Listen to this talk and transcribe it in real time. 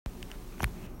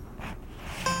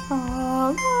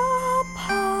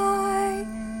lullaby.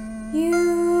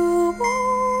 You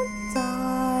won't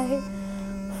die,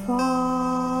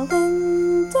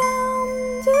 falling down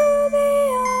to the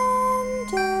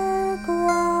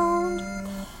underground.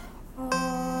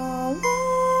 All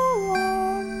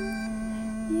alone,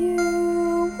 you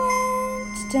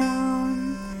went down,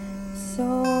 so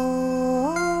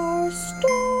our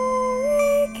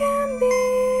story can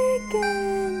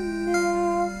begin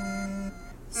now.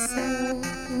 So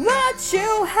what you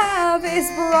have is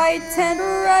bright and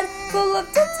red, full of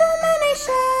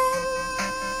determination.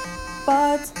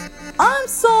 But I'm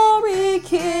sorry,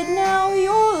 kid, now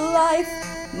your life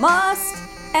must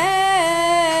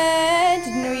end.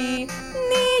 We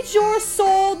need your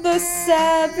soul, the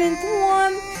seventh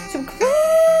one, to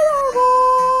complete our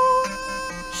goal.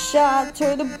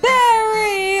 Shatter the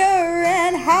barrier,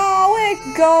 and how it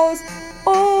goes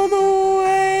all the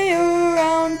way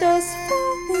around us,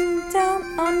 falling down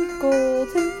on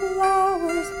golden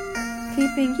flowers,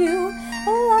 keeping you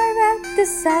alive at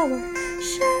this hour.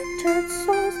 Shattered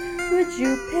souls, would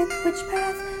you pick which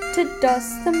path to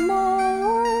dust them all,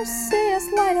 or see us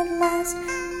light at last?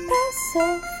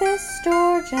 Pacifist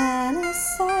or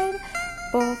genocide,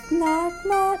 both not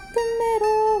the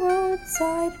middle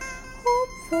roadside.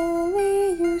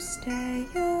 Hopefully you stay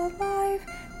alive.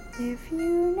 If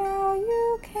you now,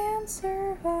 you can survive.